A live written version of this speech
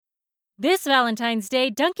This Valentine's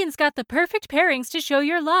Day, Dunkin's got the perfect pairings to show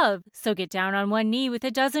your love. So get down on one knee with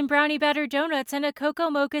a dozen brownie batter donuts and a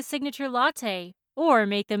cocoa mocha signature latte. Or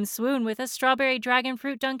make them swoon with a strawberry dragon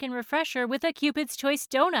fruit Dunkin' refresher with a Cupid's Choice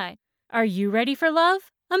donut. Are you ready for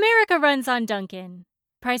love? America runs on Dunkin'.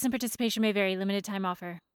 Price and participation may vary. Limited time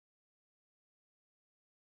offer.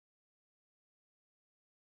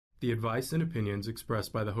 The advice and opinions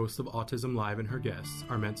expressed by the host of Autism Live and her guests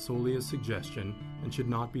are meant solely as suggestion and should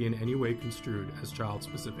not be in any way construed as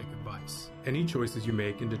child-specific advice. Any choices you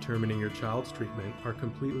make in determining your child's treatment are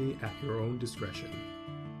completely at your own discretion.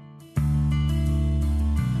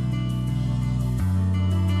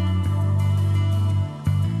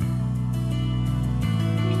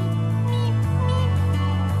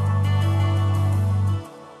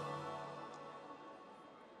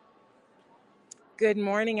 Good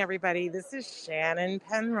morning, everybody. This is Shannon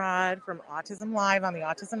Penrod from Autism Live on the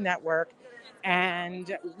Autism Network,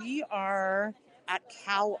 and we are at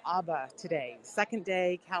Cal ABA today, second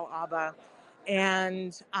day Cal ABA,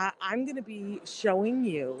 and I'm going to be showing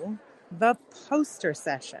you the poster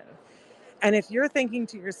session. And if you're thinking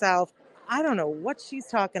to yourself, I don't know what she's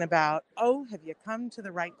talking about, oh, have you come to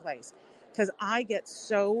the right place? Because I get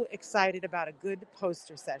so excited about a good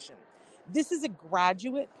poster session. This is a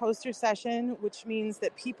graduate poster session, which means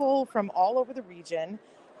that people from all over the region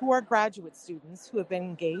who are graduate students who have been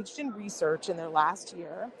engaged in research in their last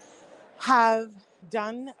year have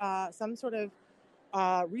done some sort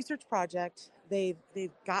of research project. They've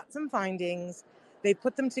got some findings. They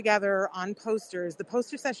put them together on posters. The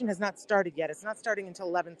poster session has not started yet. It's not starting until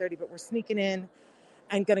 11:30, but we're sneaking in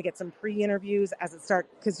and going to get some pre-interviews as it starts,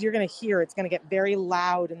 because you're going to hear it's going to get very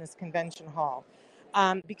loud in this convention hall.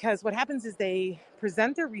 Because what happens is they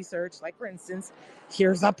present their research, like for instance,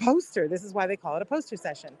 here's a poster. This is why they call it a poster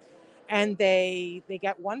session. And they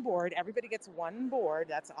get one board. Everybody gets one board.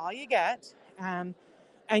 That's all you get. And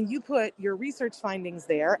you put your research findings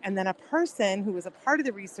there. And then a person who was a part of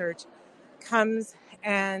the research comes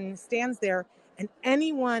and stands there. And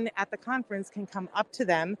anyone at the conference can come up to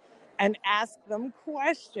them and ask them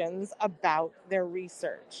questions about their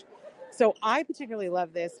research. So I particularly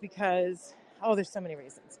love this because there's so many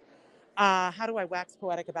reasons. How do I wax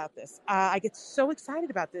poetic about this? I get so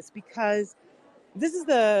excited about this because this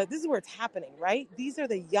is where it's happening, right? These are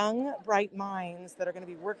the young, bright minds that are going to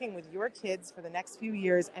be working with your kids for the next few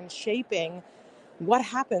years and shaping what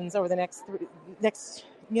happens over the next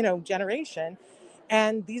generation.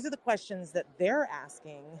 And these are the questions that they're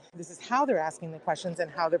asking. This is how they're asking the questions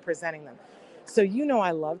and how they're presenting them. So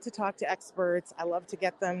I love to talk to experts. I love to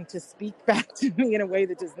get them to speak back to me in a way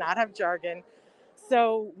that does not have jargon.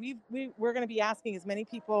 So we're going to be asking as many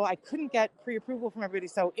people. I couldn't get pre-approval from everybody.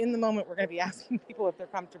 So in the moment, we're going to be asking people if they're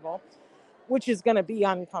comfortable, which is going to be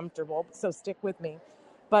uncomfortable. So stick with me.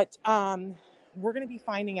 But we're going to be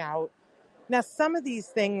finding out. Now, some of these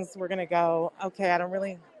things we're going to go, okay,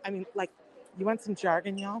 you want some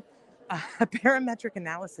jargon, y'all? A parametric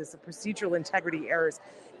analysis of procedural integrity errors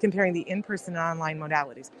comparing the in-person and online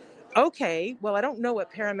modalities. Okay, well, I don't know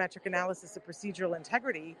what parametric analysis of procedural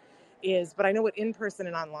integrity is, but I know what in-person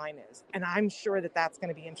and online is. And I'm sure that that's going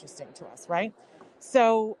to be interesting to us, right?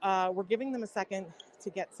 So we're giving them a second to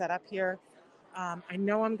get set up here. I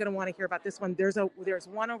know I'm going to want to hear about this one. There's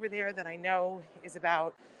one over there that I know is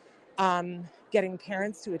about getting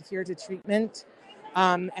parents to adhere to treatment.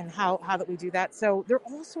 And how that we do that. So they're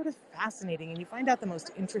all sort of fascinating, and you find out the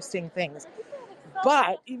most interesting things.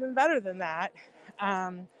 But even better than that,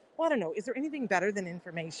 I don't know. Is there anything better than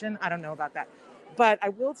information? I don't know about that. But I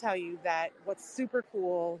will tell you that what's super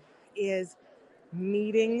cool is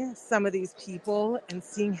meeting some of these people and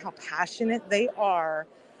seeing how passionate they are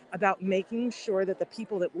about making sure that the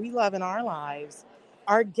people that we love in our lives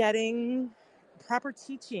are getting proper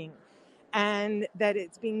teaching, and that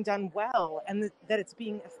it's being done well, and that it's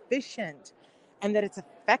being efficient, and that it's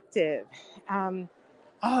effective.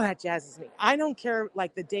 That jazzes me. I don't care,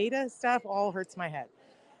 like the data stuff all hurts my head.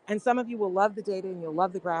 And some of you will love the data and you'll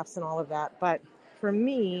love the graphs and all of that. But for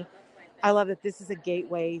me, I love that this is a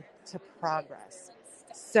gateway to progress.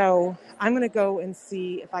 So I'm going to go and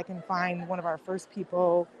see if I can find one of our first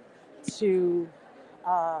people to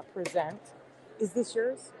present. Is this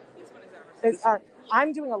yours? This one is ours.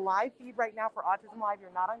 I'm doing a live feed right now for Autism Live.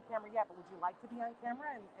 You're not on camera yet, but would you like to be on camera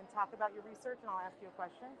and talk about your research, and I'll ask you a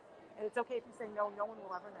question? And it's okay if you say no, no one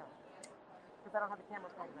will ever know, because I don't have a camera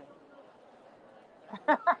phone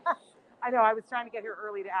right. I know, I was trying to get here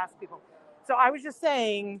early to ask people. So I was just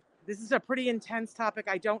saying, this is a pretty intense topic.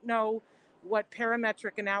 I don't know what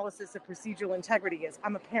parametric analysis of procedural integrity is.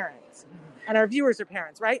 I'm a parent, and our viewers are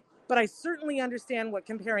parents, right? But I certainly understand what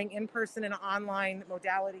comparing in-person and online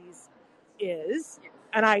modalities is,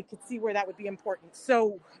 and I could see where that would be important.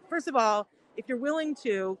 So, first of all, if you're willing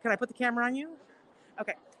to, can I put the camera on you?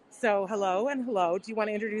 Okay. So, hello and hello. Do you want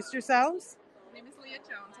to introduce yourselves? My name is Leah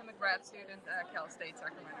Jones. I'm a grad student at Cal State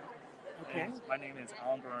Sacramento. Okay. And my name is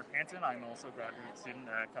Alan Bernard Panton. I'm also a graduate student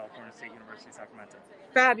at California State University, Sacramento.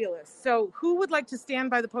 Fabulous. So, who would like to stand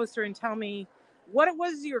by the poster and tell me what it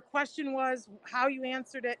was your question was, how you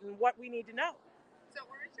answered it, and what we need to know? So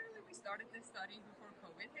originally we started this study before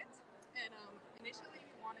COVID hit, and initially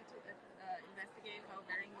we wanted to investigate how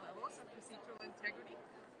varying levels of procedural integrity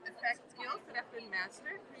affect skills that have been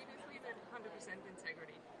mastered previously with 100%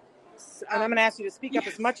 integrity. And I'm going to ask you to speak up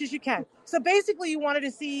as much as you can. So basically, you wanted to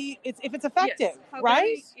see if it's effective,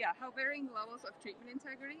 right? How varying levels of treatment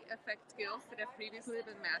integrity affect skills that have previously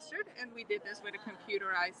been mastered, and we did this with a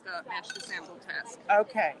computerized match-to-sample test.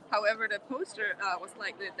 Okay. However, the poster was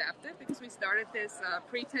slightly adapted because we started this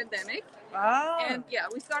pre-pandemic, and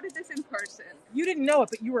we started this in person. You didn't know it,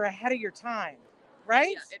 but you were ahead of your time,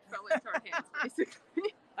 right? Yeah, it fell into our hands,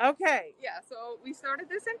 basically. Okay. Yeah, so we started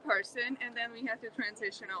this in person, and then we had to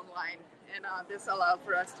transition online, and this allowed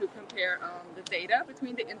for us to compare the data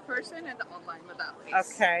between the in-person and the online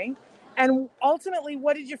modalities. Okay. And ultimately,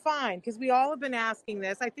 what did you find? Because we all have been asking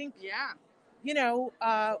this. I think,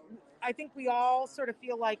 I think we all sort of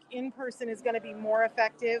feel like in-person is going to be more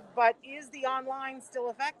effective, but is the online still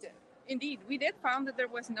effective? Indeed, we did found that there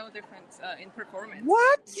was no difference in performance.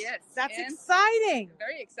 What? Yes. That's exciting.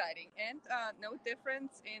 Very exciting. And no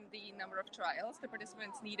difference in the number of trials the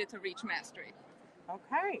participants needed to reach mastery.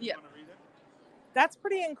 Okay. Yeah. That's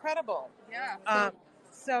pretty incredible. Yeah.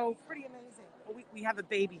 So pretty amazing. We have a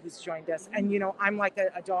baby who's joined us, and I'm like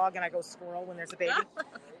a dog, and I go squirrel when there's a baby.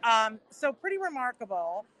 So pretty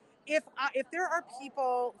remarkable. If there are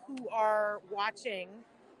people who are watching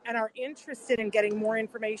and are interested in getting more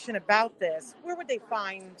information about this, where would they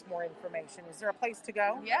find more information? Is there a place to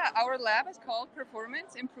go? Yeah, our lab is called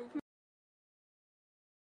Performance Improvement.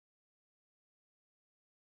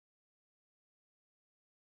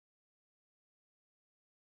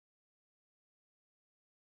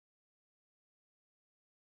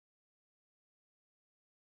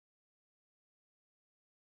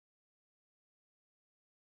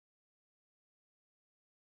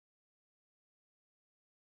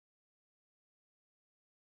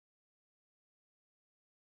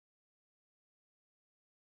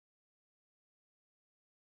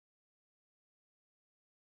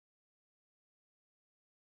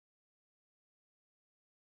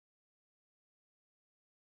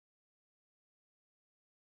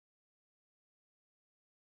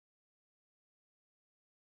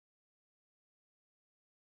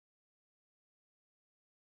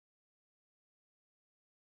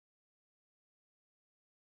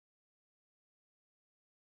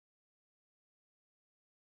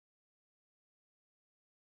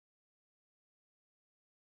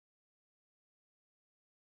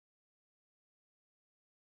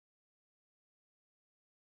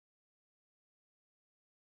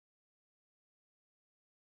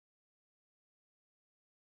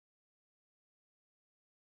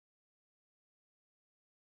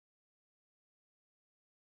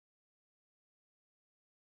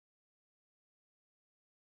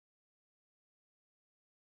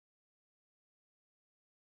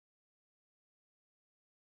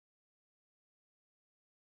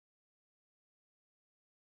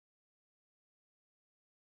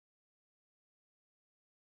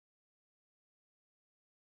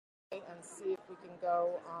 And see if we can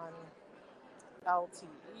go on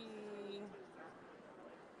LTE.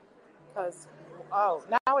 Because,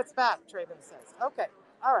 now it's back, Traven says. Okay,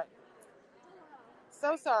 all right.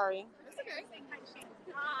 So sorry. That's okay.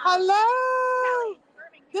 Hello!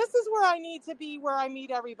 This is where I need to be, where I meet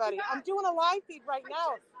everybody. I'm doing a live feed right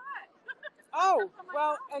now. Oh,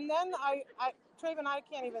 well, and then Traven, I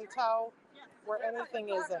can't even tell where anything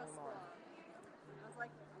is anymore.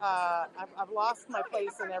 I've lost my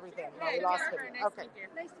place and everything. No, we lost it. Okay.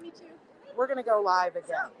 Nice to meet you. We're going to go live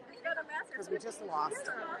again because we just lost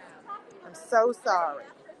it. I'm so sorry.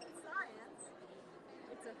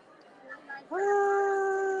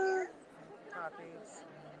 Copies.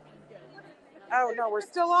 Oh, no, we're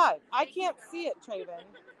still live. I can't see it, Traven.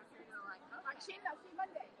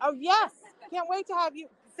 Oh, yes. Can't wait to have you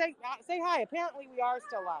say hi. Apparently, we are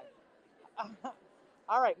still live.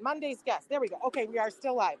 All right, Monday's guest. There we go. Okay, we are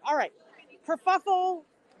still live. All right. Kerfuffle,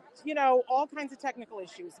 all kinds of technical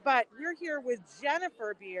issues. But we're here with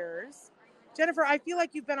Jennifer Beers. Jennifer, I feel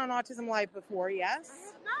like you've been on Autism Live before, yes? I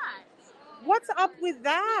have not. What's up with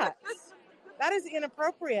that? That is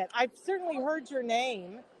inappropriate. I've certainly heard your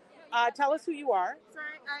name, Tell us who you are.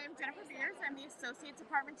 Sorry, I am Jennifer Beers. I'm the Associate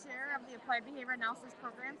Department Chair of the Applied Behavior Analysis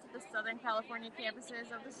Programs at the Southern California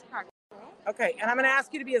campuses of the Chicago School. Okay, and I'm going to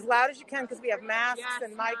ask you to be as loud as you can because we have masks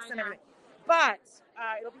and mics and everything. But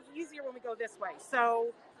it'll be easier when we go this way.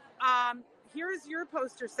 So here's your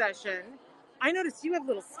poster session. I noticed you have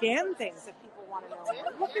little scan things that people want to know.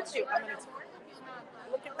 Look at you. I'm going to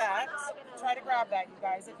look at that. Try to grab that, you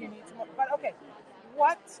guys, if you need to. But okay.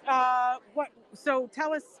 So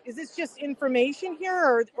tell us, is this just information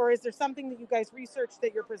here or is there something that you guys researched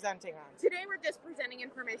that you're presenting on? Today we're just presenting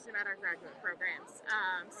information about our graduate programs.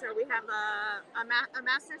 So we have a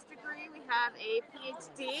master's degree, we have a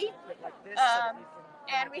PhD, Like this,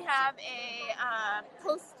 and we have a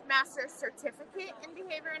postmaster's certificate in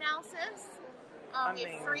behavior analysis.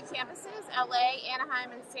 In 3 campuses, LA,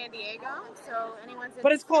 Anaheim, and San Diego. So anyone's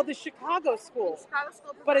But it's called the Chicago School. Chicago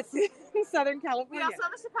School. But it's in Southern California. We also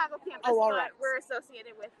have a Chicago campus, right. But we're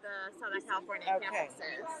associated with the Southern California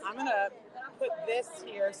campuses. I'm going to put this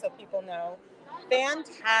here so people know.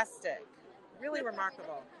 Fantastic. Really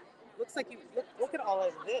remarkable. Looks like you look at all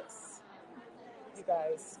of this, you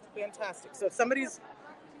guys. Fantastic. So if somebody's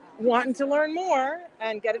wanting to learn more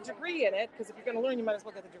and get a degree in it, because if you're going to learn, you might as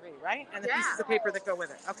well get the degree, right? And the pieces of paper that go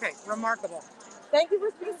with it. Okay, remarkable. Thank you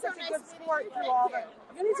for being such a good sport through all of it.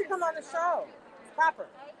 You need to come on the show. Proper.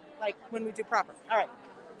 Like when we do proper. All right.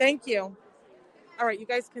 Thank you. All right, you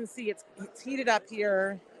guys can see it's heated up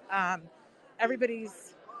here.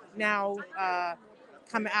 Everybody's now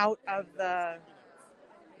come out of the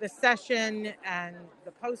session and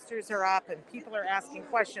the posters are up and people are asking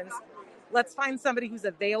questions. Let's find somebody who's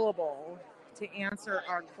available to answer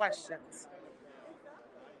our questions.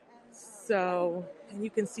 So, and you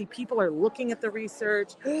can see people are looking at the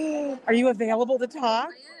research. Are you available to talk? I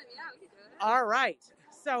am, yeah, we can do it. All right.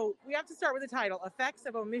 So we have to start with the title, Effects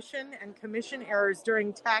of Omission and Commission Errors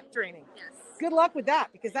During TAC Training. Yes. Good luck with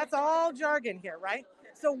that, because that's all jargon here, right?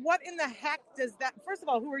 So what in the heck does that, first of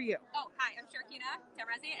all, who are you? Oh, hi, I'm Sharkina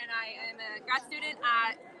Tamrazi, and I am a grad student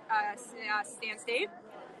at Stan State.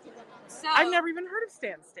 So, I've never even heard of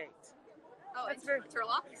Stan State. Oh, That's it's very...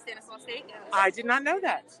 Turlock, Stanislaus State. Yes. I did not know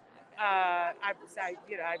that. I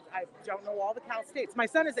don't know all the Cal States. My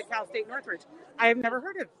son is at Cal State Northridge. I have never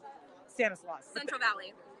heard of Stanislaus. Central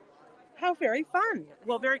Valley. How very fun.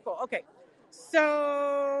 Well, very cool. Okay.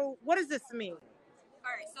 So what does this mean? All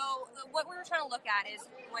right, so what we were trying to look at is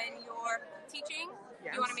when you're teaching,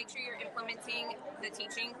 Yes. you want to make sure you're implementing the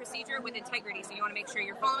teaching procedure with integrity. So you want to make sure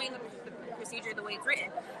you're following the procedure the way it's written.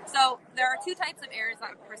 So there are 2 types of errors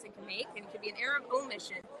that a person can make, and it could be an error of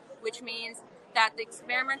omission, which means that the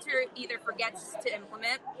experimenter either forgets to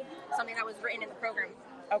implement something that was written in the program.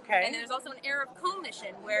 Okay. And there's also an error of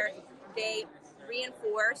commission where they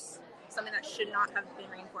reinforce something that should not have been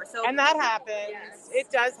reinforced. So, and that happens. Yes.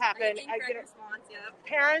 It does happen. Incorrect response, yeah.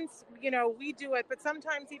 Parents, we do it, but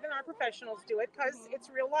sometimes even our professionals do it because it's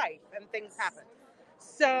real life and things happen.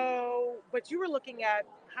 So, but you were looking at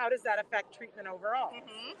how does that affect treatment overall?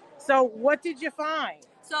 Mm-hmm. So what did you find?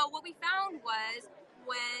 So what we found was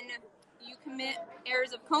when you commit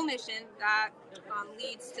errors of commission, that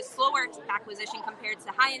leads to slower acquisition compared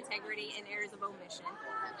to high integrity and errors of omission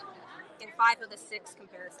in 5 of the 6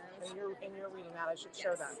 comparisons. And you're reading that. I should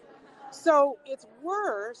show Yes. that. So it's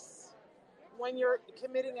worse when you're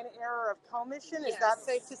committing an error of commission. Is that Yes.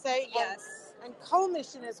 safe to say? Yes. And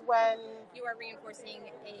commission is when... You are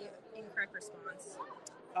reinforcing a incorrect response.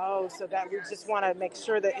 Oh, so that we just want to make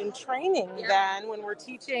sure that in training, then, when we're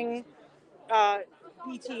teaching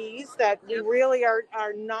PTs, that we really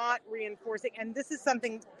are not reinforcing. And this is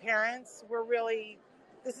something parents,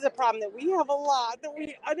 this is a problem that we have a lot, that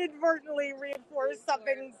we inadvertently reinforce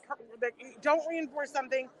something, that don't reinforce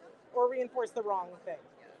something or reinforce the wrong thing.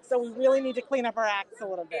 So we really need to clean up our acts a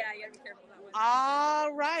little bit. Yeah, you gotta be careful with that one.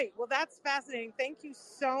 All right. Well, that's fascinating. Thank you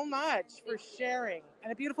so much for sharing.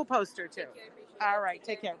 And a beautiful poster, too. Thank you, I appreciate it. All right.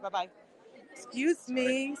 Take care. Bye-bye. Excuse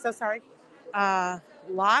me. So sorry.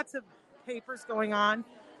 Lots of papers going on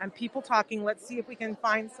and people talking. Let's see if we can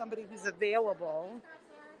find somebody who's available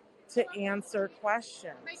to answer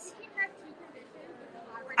questions.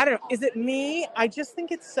 I don't know. Is it me? I just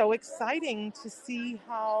think it's so exciting to see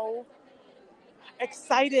how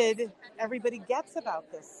excited everybody gets about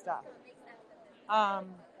this stuff.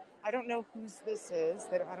 I don't know whose this is.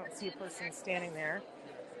 I don't see a person standing there.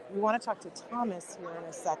 We want to talk to Thomas here in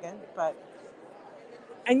a second,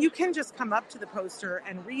 and you can just come up to the poster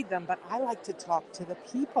and read them, but I like to talk to the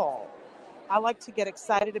people. I like to get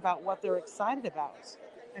excited about what they're excited about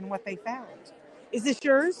and what they found. Is this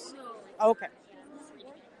yours? Okay.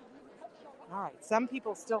 All right. Some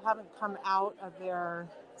people still haven't come out of their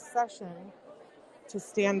session to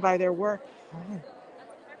stand by their work.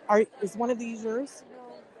 Is one of these yours?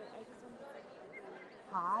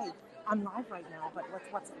 Hi, I'm live right now, but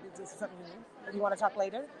what's is this something new? Or do you want to talk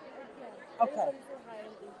later? Okay.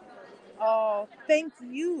 Oh, thank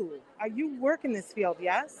you. You work in this field,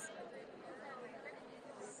 yes?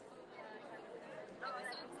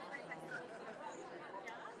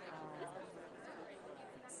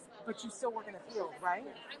 But you still work in the field, right?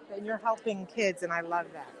 And you're helping kids, and I love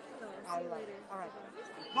that. I love it. All right.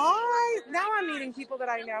 Hi. Now I'm meeting people that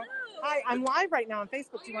I know. Hi. I'm live right now on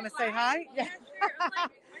Facebook. Do you want to say hi? Yeah, sure. I'm like,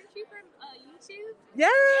 aren't you from YouTube?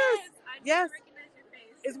 Yes. I Yes. recognize your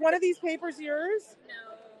face. Is one of these papers yours?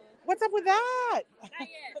 No. What's up with that? Not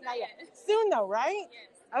yet. Not yet. Soon, though, right?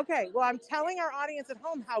 Yes. Okay. Well, I'm telling our audience at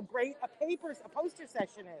home how great a poster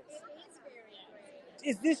session is. It is very great.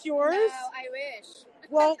 Is this yours? No, I wish.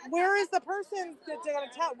 Well, where is the person that's going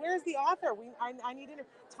to tell? Where's the author? I need to.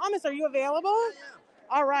 Thomas, are you available? Yeah.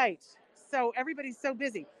 All right. So everybody's so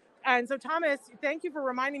busy. And so, Thomas, thank you for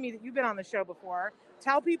reminding me that you've been on the show before.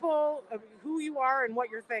 Tell people who you are and what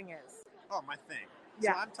your thing is. Oh, my thing.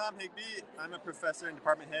 Yeah. So I'm Tom Higbee. I'm a professor and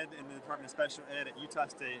department head in the Department of Special Ed at Utah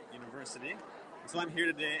State University. So I'm here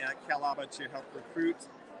today at Cal Alba to help recruit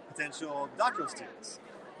potential doctoral students.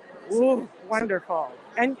 Ooh, wonderful.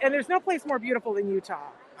 And there's no place more beautiful than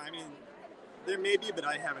Utah. I mean, there may be, but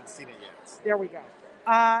I haven't seen it yet. There we go.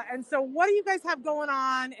 And so what do you guys have going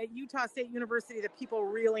on at Utah State University that people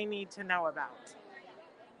really need to know about?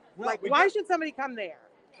 Well, why should somebody come there?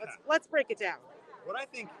 Let's break it down. What I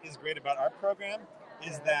think is great about our program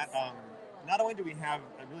is that not only do we have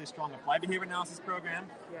a really strong applied behavior analysis program,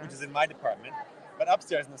 which is in my department, but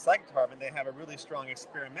upstairs in the psych department, they have a really strong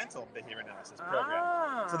experimental behavior analysis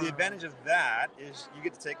program. So the advantage of that is you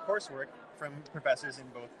get to take coursework from professors in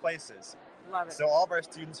both places. Love it. So all of our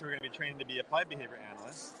students who are going to be trained to be applied behavior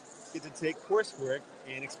analysts get to take coursework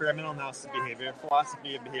in experimental analysis of behavior,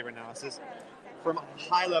 philosophy of behavior analysis, from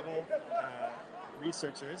high-level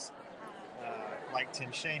researchers like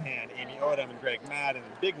Tim Shahan, Amy Odom, and Greg Madden,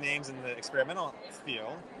 big names in the experimental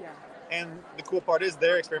field. Yeah. And the cool part is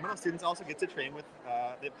their experimental students also get to train with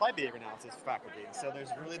the applied behavior analysis faculty. So there's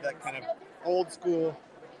really that kind of old school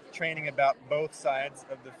training about both sides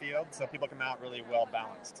of the field, so people come out really well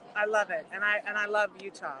balanced. I love it, and I love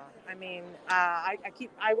Utah. I mean, I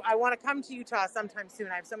want to come to Utah sometime soon.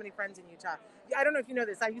 I have so many friends in Utah. I don't know if you know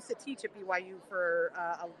this. I used to teach at BYU for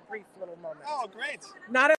a brief little moment. Oh, great!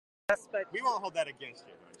 Not us, but we won't hold that against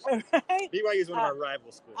you. Right? BYU is one of our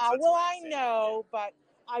rival schools. Well, I know, but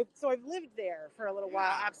I've lived there for a little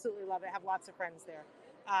while. Absolutely love it. I have lots of friends there.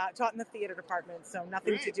 Taught in the theater department, so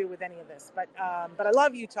nothing to do with any of this. But I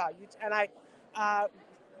love Utah, and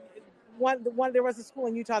there was a school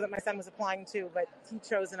in Utah that my son was applying to, but he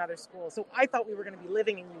chose another school. So I thought we were going to be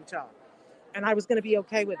living in Utah, and I was going to be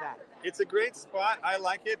okay with that. It's a great spot. I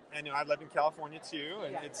like it. I know I've lived in California too,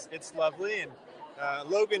 and it's lovely. And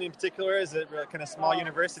Logan in particular is a kind of small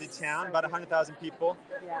university town, about 100,000 people.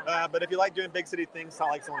 Yeah. But if you like doing big city things,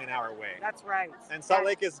 Salt Lake's only an hour away. That's right. And Salt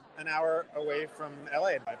Lake is an hour away from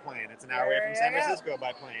LA by plane. It's an hour away from San Francisco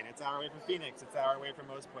by plane. It's an hour away from Phoenix. It's an hour away from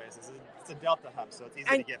most places. It's a delta hub, so it's easy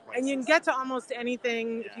to get places. And you can get to almost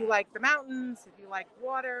anything if you like the mountains, if you like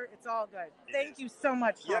water. It's all good. Thank you so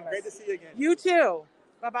much, Thomas. Yeah, great to see you again. You too.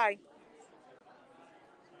 Bye-bye.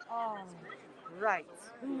 Oh, right.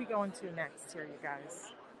 Who are we going to next here, you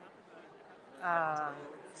guys?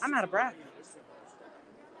 I'm out of breath.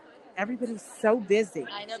 Everybody's so busy.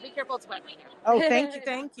 I know. Be careful. It's wet right here. Oh,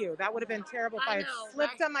 thank you. That would have been terrible if I had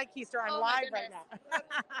slipped on my keister. I'm live right now.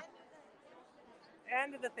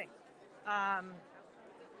 End of the thing.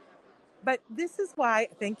 But this is why,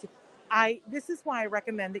 thank you. This is why I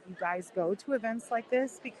recommend that you guys go to events like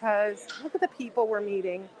this, because look at the people we're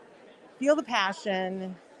meeting. Feel the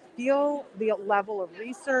passion. Feel the level of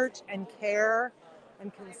research and care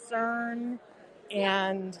and concern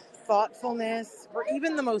and thoughtfulness for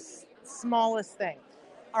even the most smallest thing.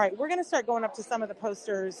 All right, we're going to start going up to some of the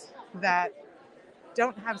posters that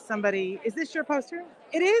don't have somebody. Is this your poster?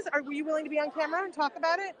 It is? Were you willing to be on camera and talk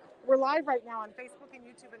about it? We're live right now on Facebook and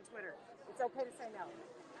YouTube and Twitter. It's okay to say no.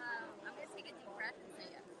 I'm going to take a deep breath and say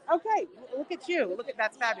yes. Okay, look at you.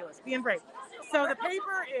 That's fabulous. Being brave. So the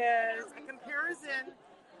paper is a comparison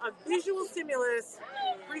of visual stimulus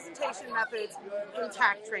presentation methods in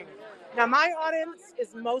TAC training. Now, my audience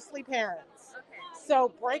is mostly parents.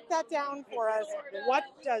 So break that down for us. What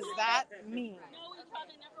does that mean?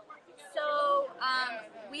 So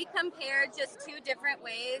we compared just two different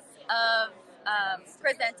ways of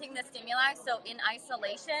presenting the stimuli. So in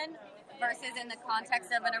isolation, versus in the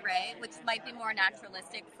context of an array, which might be more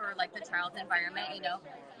naturalistic for like the child's environment. You know,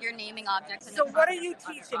 you're naming objects. In So the what are context you of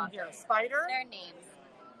other teaching here? objects. Spider? Their names.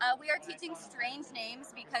 We are teaching strange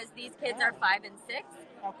names because these kids are 5 and 6.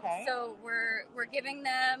 Okay. So we're giving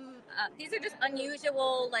them these are just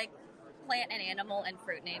unusual like plant and animal and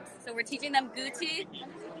fruit names. So we're teaching them guti,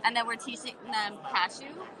 and then we're teaching them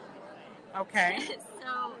cashew. Okay.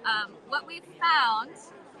 So what we found,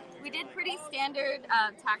 we did pretty standard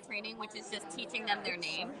TAC training, which is just teaching them their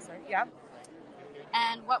names. Yeah.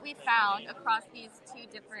 And what we found across these two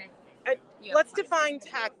different... Let's define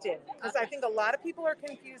tacting, because I think a lot of people are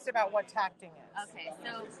confused about what tacting is. Okay,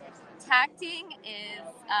 so tacting is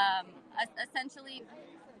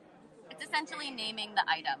essentially naming the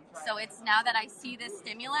item. So it's now that I see this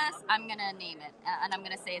stimulus, I'm going to name it, and I'm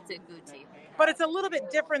going to say it's a guti. But it's a little bit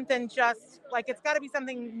different than just, like, it's got to be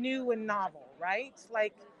something new and novel, right?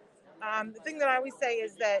 Like, the thing that I always say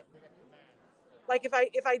is that, like, if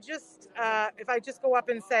I just go up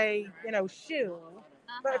and say, you know, shoe,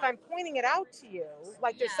 but if I'm pointing it out to you,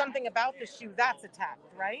 like there's something about the shoe, that's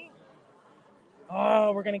attacked, right?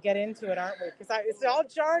 Oh, we're going to get into it, aren't we? Because it's all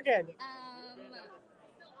jargon.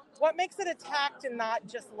 What makes it attacked and not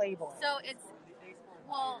just labeled? So it's,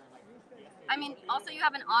 well, I mean, also you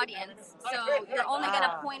have an audience, so you're only going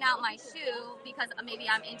to point out my shoe because maybe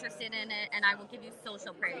I'm interested in it and I will give you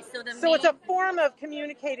social praise. So it's a form of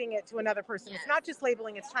communicating it to another person. Yes. It's not just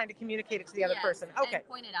labeling, it's trying to communicate it to the other person. Okay. And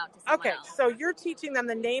point it out to someone else. So you're teaching them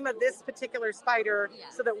the name of this particular spider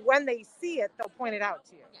so that when they see it, they'll point it out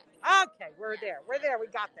to you. Yes. Okay, we're there, we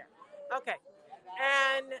got there. Okay.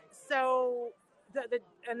 And so,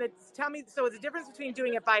 tell me, so it's the difference between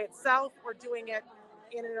doing it by itself or doing it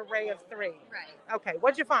in an array of 3. Right. Okay,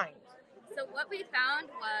 what'd you find? So what we found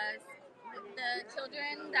was the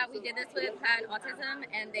children that we did this with had autism,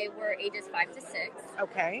 and they were ages 5 to 6.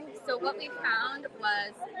 Okay. So what we found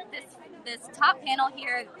was this top panel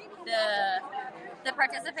here, the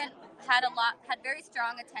participant had very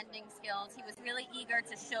strong attending skills. He was really eager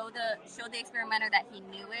to show the experimenter that he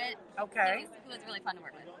knew it. Okay. He was really fun to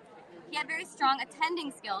work with. He had very strong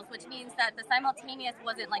attending skills, which means that the simultaneous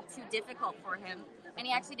wasn't like too difficult for him. And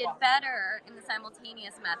he actually did better in the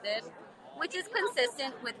simultaneous method, which is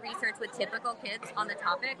consistent with research with typical kids on the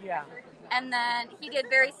topic. Yeah. And then he did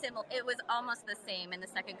very similar. It was almost the same in the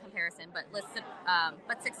second comparison, but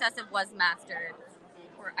successive was mastered,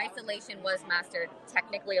 or isolation was mastered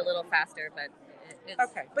technically a little faster, but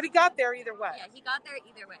okay. But he got there either way. Yeah, he got there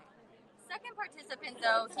either way. Second participant,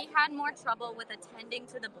 though, he had more trouble with attending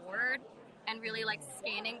to the board and really like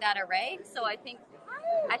scanning that array. So I think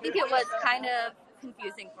it was kind of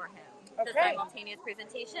confusing for him, the simultaneous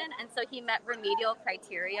presentation. And so he met remedial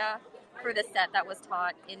criteria for the set that was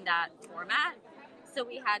taught in that format. So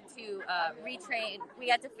we had to retrain. We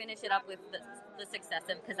had to finish it up with the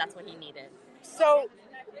successive because that's what he needed. So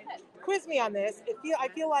quiz me on this. I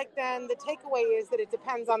feel like then the takeaway is that it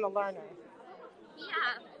depends on the learner.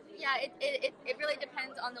 Yeah, it really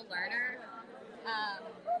depends on the learner,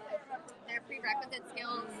 their prerequisite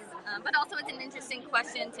skills, but also it's an interesting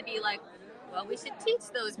question to be like, well, we should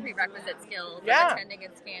teach those prerequisite skills of attending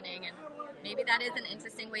and scanning, and maybe that is an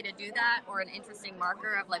interesting way to do that, or an interesting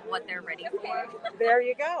marker of like what they're ready for. There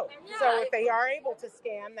you go. Yeah. So if they are able to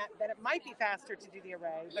scan, then it might be faster to do the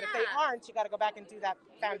array. But if they aren't, you got to go back and do that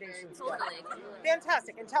foundation skill. Totally.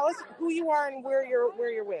 Fantastic. And tell us who you are and where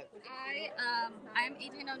you're with. I'm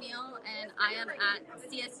Adrienne O'Neill, and I am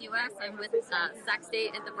at CSUS. I'm with Sac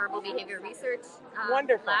State at the Verbal Behavior Research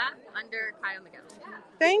Wonderful. Lab under Kyle McGill.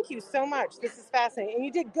 Thank you so much. This is fascinating. And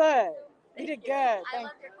you did good. You did good. I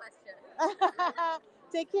love your question.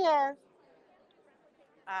 Take care.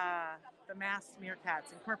 The masked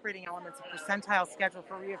meerkats, incorporating elements of percentile schedule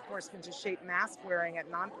for reinforcement to shape mask wearing at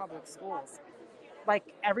non-public schools.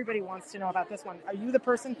 Like, everybody wants to know about this one. Are you the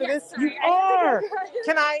person for this? Sorry. You are.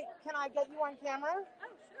 Can I get you on camera? Oh,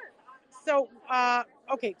 sure. So,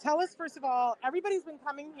 okay, tell us, first of all, everybody's been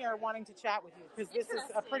coming here wanting to chat with you because this is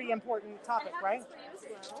a pretty important topic, right?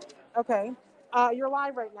 Okay. You're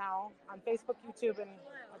live right now on Facebook, YouTube, and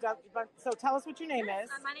so tell us what your name is.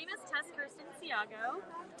 My name is Tess Kirsten-Siago.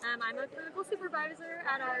 I'm a clinical supervisor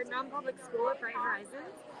at our non-public school at Bright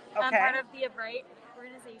Horizons. Okay. I'm part of the Bright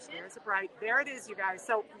organization. There's a Bright. There it is, you guys.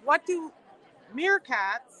 So what do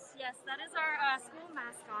meerkats... Yes, that is our school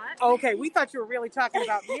mascot. Okay, we thought you were really talking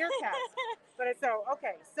about meerkats.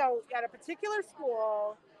 So at a particular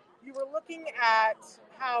school, you were looking at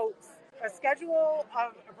how a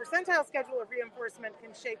percentile schedule of reinforcement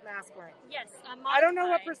can shape mask wearing. Yes. I don't know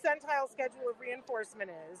what percentile schedule of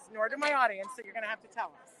reinforcement is, nor do my audience, so you're going to have to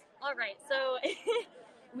tell us. All right. So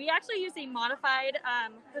we actually use a modified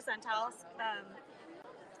percentile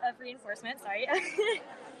of reinforcement, sorry.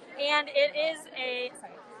 And it is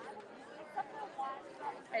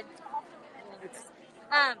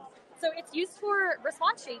so it's used for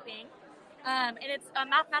response shaping, and it's a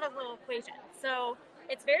mathematical equation. So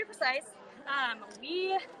it's very precise.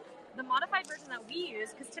 The modified version that we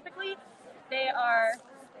use, because typically they are,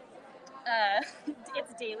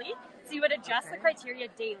 it's daily, so you would adjust the criteria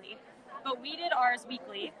daily. But we did ours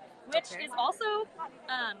weekly, which is also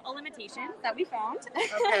a limitation that we found.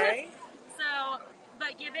 Okay.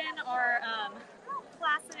 But given our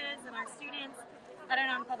classes and our students at a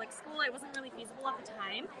non-public school, it wasn't really feasible at the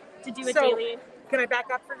time to do a daily. Can I back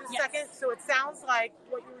up for just a Yes. second? So it sounds like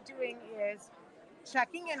what you were doing is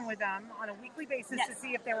checking in with them on a weekly basis to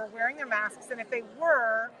see if they were wearing their masks, and if they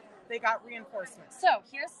were, they got reinforcement. So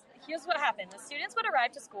here's what happened. The students would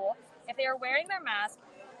arrive to school. If they were wearing their mask,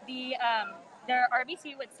 their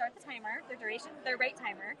RBT would start the timer, their rate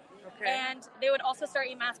timer, and they would also start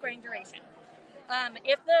a mask wearing duration.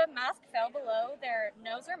 If the mask fell below their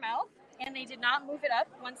nose or mouth and they did not move it up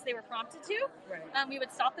once they were prompted to, we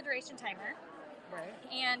would stop the duration timer. Right.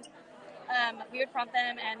 And we would prompt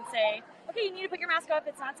them and say, okay, you need to put your mask up.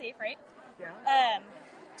 It's not safe, right? Yeah.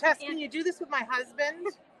 Tess, can you do this with my husband?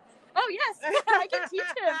 Oh, yes. I can teach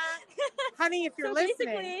him. Honey, if you're so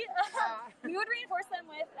listening. Basically, we would reinforce them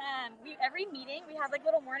with, every meeting, we had like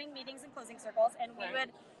little morning meetings and closing circles, and we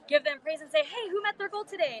would give them praise and say, hey, who met their goal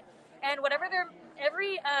today? And whatever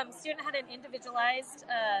every student had an individualized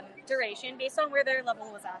duration based on where their level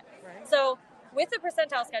was at. Right. So with the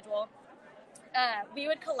percentile schedule, we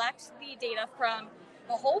would collect the data from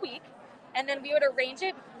the whole week, and then we would arrange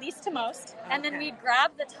it least to most, and then we'd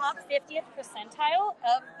grab the top 50th percentile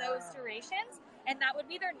of those durations, and that would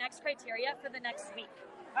be their next criteria for the next week.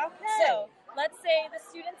 Okay. So let's say the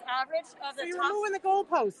students' average of the So top... you're moving the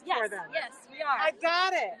goalposts yes, for them. Yes, we are. I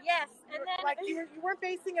got it. Yes, and then... Like you weren't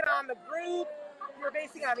basing it on the group, you were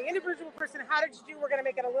basing it on the individual person. How did you do? We're going to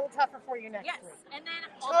make it a little tougher for you next week. Yes, and then...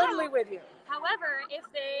 Totally with you. However, if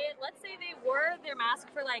let's say they wore their mask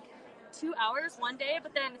for like 2 hours one day,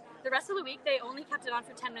 but then the rest of the week they only kept it on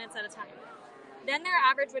for 10 minutes at a time, then their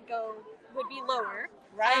average would be lower.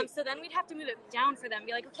 Right. So then we'd have to move it down for them.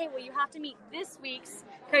 Be like, okay, well, you have to meet this week's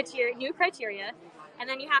new criteria, and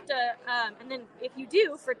then you have to, and then if you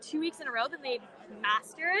do for 2 weeks in a row, then they'd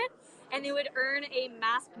master it, and they would earn a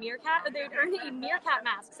mask meerkat. They would earn a meerkat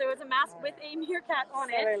mask. So it was a mask with a meerkat on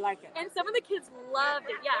it. So they like it. And some of the kids loved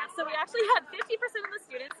it. Yeah. So we actually had 50% of the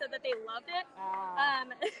students said that they loved it.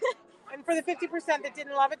 And for the 50% that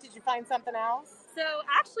didn't love it, did you find something else? So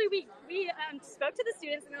actually, we spoke to the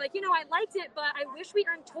students, and they're like, I liked it, but I wish we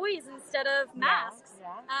earned toys instead of masks.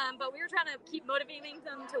 Yeah. But we were trying to keep motivating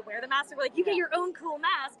them to wear the mask. We're like, you get your own cool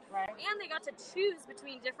mask. Right. And they got to choose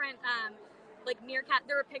between different, like meerkat.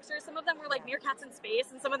 There were pictures. Some of them were like meerkats in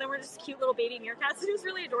space, and some of them were just cute little baby meerkats. It was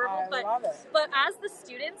really adorable. I love it. But as the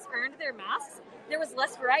students earned their masks, there was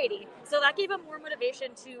less variety. So that gave them more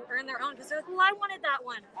motivation to earn their own, because they're like, well, I wanted that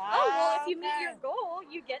one. Oh, well, if you meet your goal,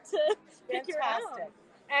 you get to pick your own.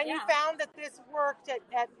 And you found that this worked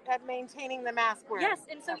at maintaining the mask wearing. Yes,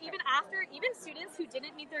 and so even students who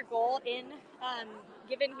didn't meet their goal in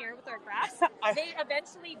given here with our graphs, they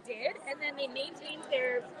eventually did, and then they maintained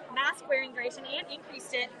their mask wearing duration and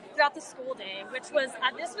increased it throughout the school day, which was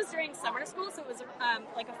this was during summer school, so it was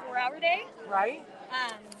like a 4-hour day. Right.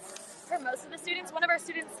 For most of the students, one of our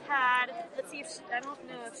students had, let's see if I don't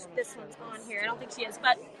know if this one's on here. I don't think she is,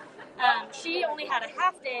 but she only had a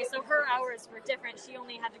half day, so her hours were different. She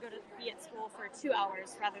only had to be at school for 2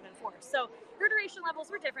 hours rather than 4. So her duration levels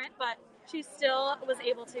were different, but she still was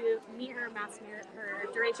able to meet her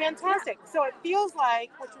duration. Fantastic. So it feels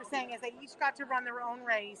like what you're saying is they each got to run their own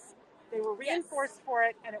race. They were reinforced for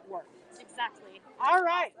it, and it worked. Exactly. All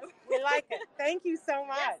right. We like it. Thank you so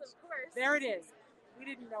much. Yes, of course. There it is. We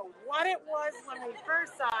didn't know what it was when we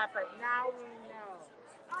first saw it, but now we know.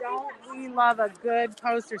 Don't we love a good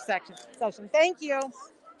poster session? Thank you.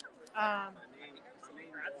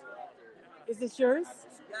 Is this yours?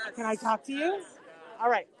 Can I talk to you? All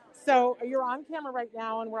right. So you're on camera right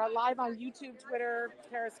now, and we're live on YouTube, Twitter,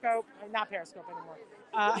 Periscope. Not Periscope anymore.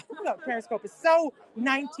 No, Periscope is so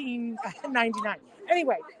 1999.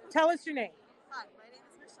 Anyway, tell us your name. Hi, my name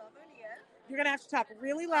is Michelle Bonilla. You're going to have to talk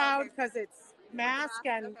really loud because it's mask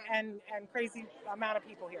and crazy amount of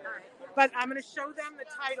people here. But I'm going to show them the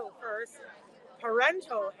title first.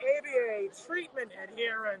 Parental ABA Treatment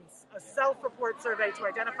Adherence, a self-report survey to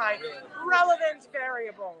identify relevant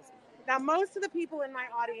variables. Now, most of the people in my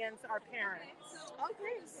audience are parents.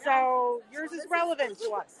 Okay. So yours is relevant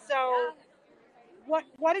to us. So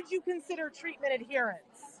what did you consider treatment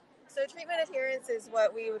adherence? So treatment adherence is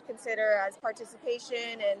what we would consider as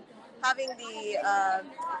participation and having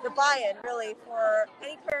the buy-in really for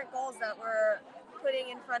any parent goals that we're putting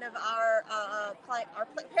in front of our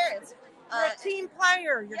parents. You're a team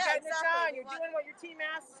player. You're getting exactly. it done. You're doing what your team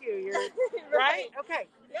asks you. You're right. Okay.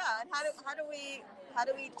 Yeah, and how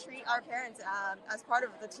do we treat our parents as part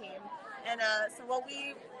of the team? And so what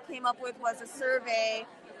we came up with was a survey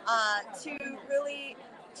to really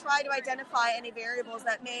try to identify any variables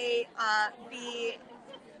that may be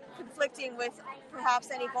conflicting with perhaps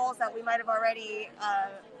any goals that we might have already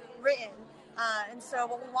written. And so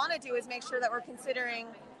what we want to do is make sure that we're considering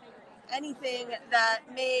anything that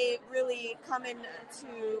may really come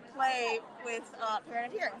into play with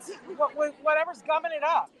parent adherence. Whatever's gumming it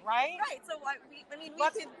up, right? Right. So we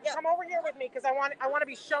come over here with me because I want to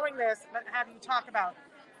be showing this, but have you talk about.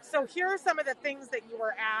 So here are some of the things that you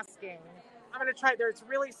were asking. I'm going to try. It's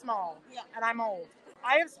really small, and I'm old.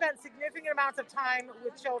 I have spent significant amounts of time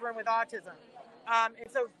with children with autism,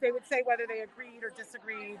 and so they would say whether they agreed or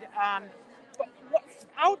disagreed.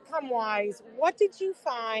 Outcome-wise, what did you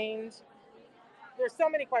find? There's so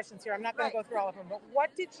many questions here. I'm not going to go through all of them, but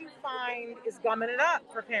what did you find is gumming it up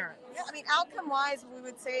for parents? Yeah, I mean, outcome-wise, we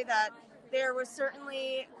would say that there were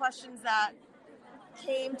certainly questions that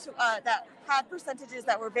came to that had percentages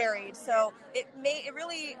that were varied. So it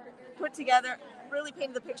really put together, really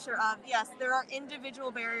painted the picture of, yes, there are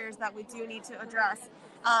individual barriers that we do need to address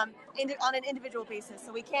on an individual basis.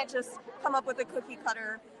 So we can't just come up with a cookie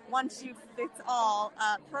cutter one-size-fits-all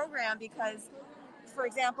program because, for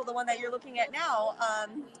example, the one that you're looking at now,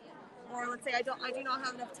 or let's say I do not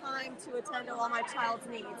have enough time to attend to all my child's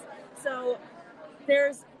needs. So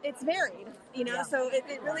it's varied, so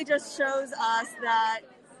it really just shows us that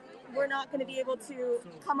we're not going to be able to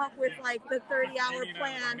come up with like the 30-hour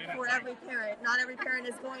plan for every parent. Not every parent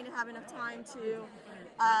is going to have enough time to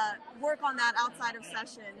work on that outside of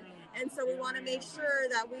session. And so we want to make sure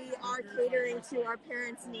that we are catering to our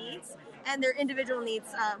parents' needs and their individual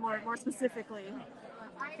needs more specifically.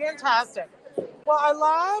 Fantastic. Well, I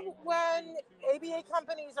love when ABA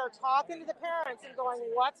companies are talking to the parents and going,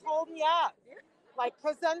 what's holding you up? Like,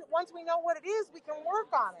 because then once we know what it is, we can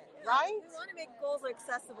work on it, right? We want to make goals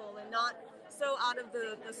accessible and not so out of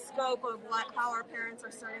the scope of how our parents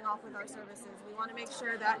are starting off with our services. We want to make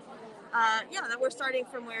sure that that we're starting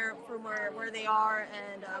from where they are,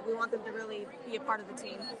 and we want them to really be a part of the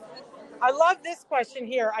team. I love this question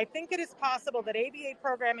here. I think it is possible that ABA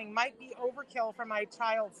programming might be overkill for my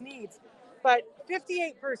child's needs, but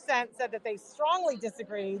 58% said that they strongly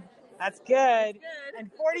disagreed. That's good. And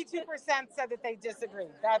 42% said that they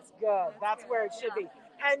disagreed. That's good. That's where it should be.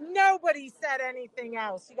 And nobody said anything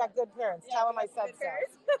else. You got good parents. Tell them I said so.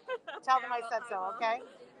 Tell them I said so, okay?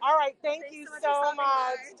 All right. Thanks you so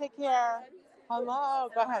much. Take care. Hello.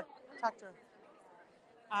 Go ahead. Talk to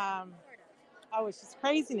her. It's just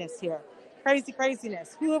craziness here.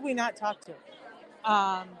 Craziness. Who have we not talked to?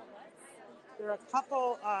 There are a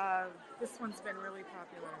couple of, this one's been really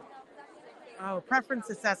popular.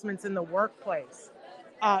 Preference assessments in the workplace.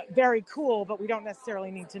 Very cool, but we don't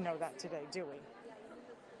necessarily need to know that today, do we?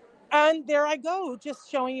 And there I go, just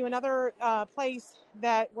showing you another place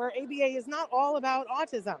where ABA is not all about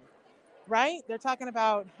autism, right? They're talking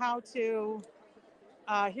about how to,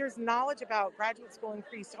 here's knowledge about graduate school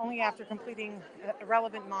increased only after completing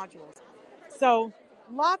irrelevant modules. So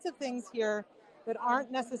lots of things here that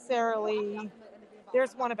aren't necessarily,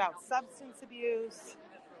 there's one about substance abuse.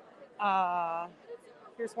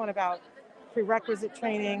 Here's one about prerequisite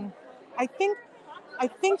training. I think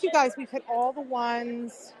you guys, we've hit all the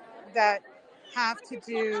ones that have to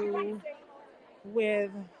do with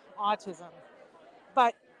autism.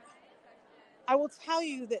 But I will tell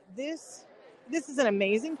you that this is an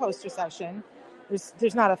amazing poster session.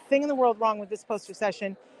 There's not a thing in the world wrong with this poster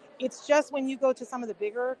session. It's just when you go to some of the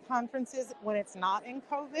bigger conferences, when it's not in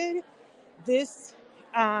COVID, this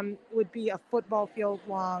would be a football field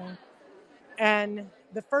long. And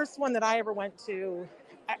the first one that I ever went to,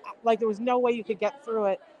 there was no way you could get through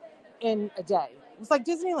it in a day. It was like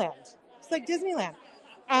Disneyland.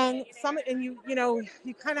 And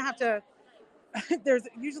you kind of have to,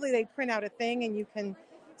 usually they print out a thing and you can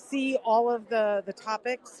see all of the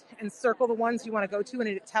topics and circle the ones you want to go to, and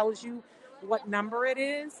it tells you what number it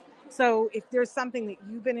is. So if there's something that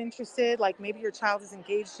you've been interested, like maybe your child is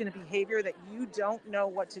engaged in a behavior that you don't know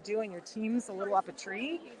what to do and your team's a little up a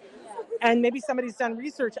tree, and maybe somebody's done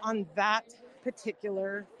research on that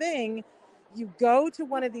particular thing, you go to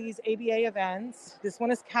one of these ABA events. This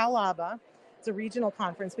one is CalABA. It's a regional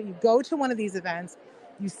conference, but you go to one of these events,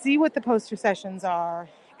 you see what the poster sessions are,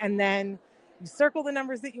 and then You circle the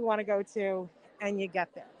numbers that you want to go to, and you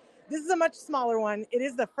get there. This is a much smaller one. It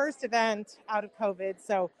is the first event out of COVID,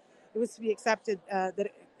 so it was to be expected that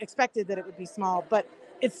it would be small, but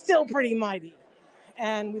it's still pretty mighty.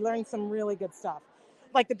 And we learned some really good stuff.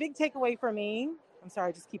 Like the big takeaway for me, I'm sorry,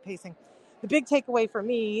 I just keep pacing. The big takeaway for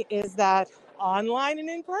me is that online and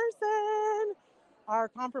in person are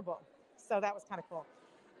comparable. So that was kind of cool.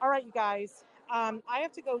 All right, you guys, I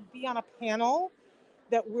have to go be on a panel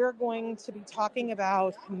that we're going to be talking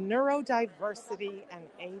about neurodiversity and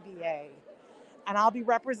ABA. And I'll be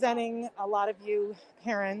representing a lot of you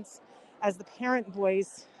parents as the parent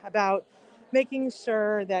voice about making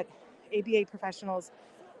sure that ABA professionals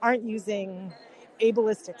aren't using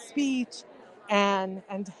ableistic speech and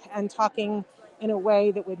talking in a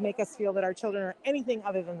way that would make us feel that our children are anything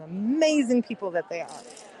other than the amazing people that they are.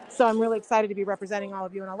 So I'm really excited to be representing all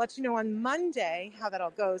of you, and I'll let you know on Monday how that all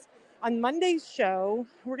goes. On Monday's show,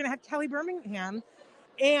 we're going to have Kelly Birmingham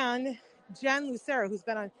and Jen Lucero,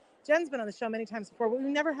 Jen's been on the show many times before, but we've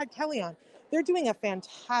never had Kelly on. They're doing a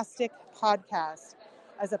fantastic podcast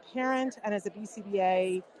as a parent and as a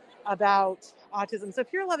BCBA about autism. So if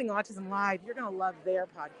you're loving Autism Live, you're going to love their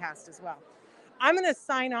podcast as well. I'm going to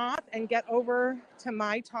sign off and get over to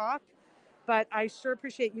my talk, but I sure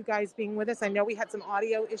appreciate you guys being with us. I know we had some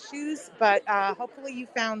audio issues, but hopefully you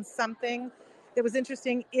found something that was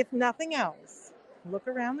interesting. If nothing else, look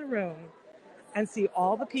around the room and see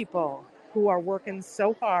all the people who are working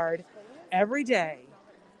so hard every day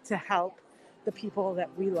to help the people that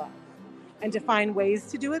we love and to find ways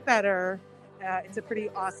to do it better. It's a pretty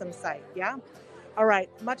awesome sight, yeah? All right,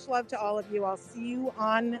 much love to all of you. I'll see you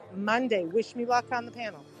on Monday. Wish me luck on the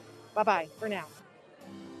panel. Bye-bye for now.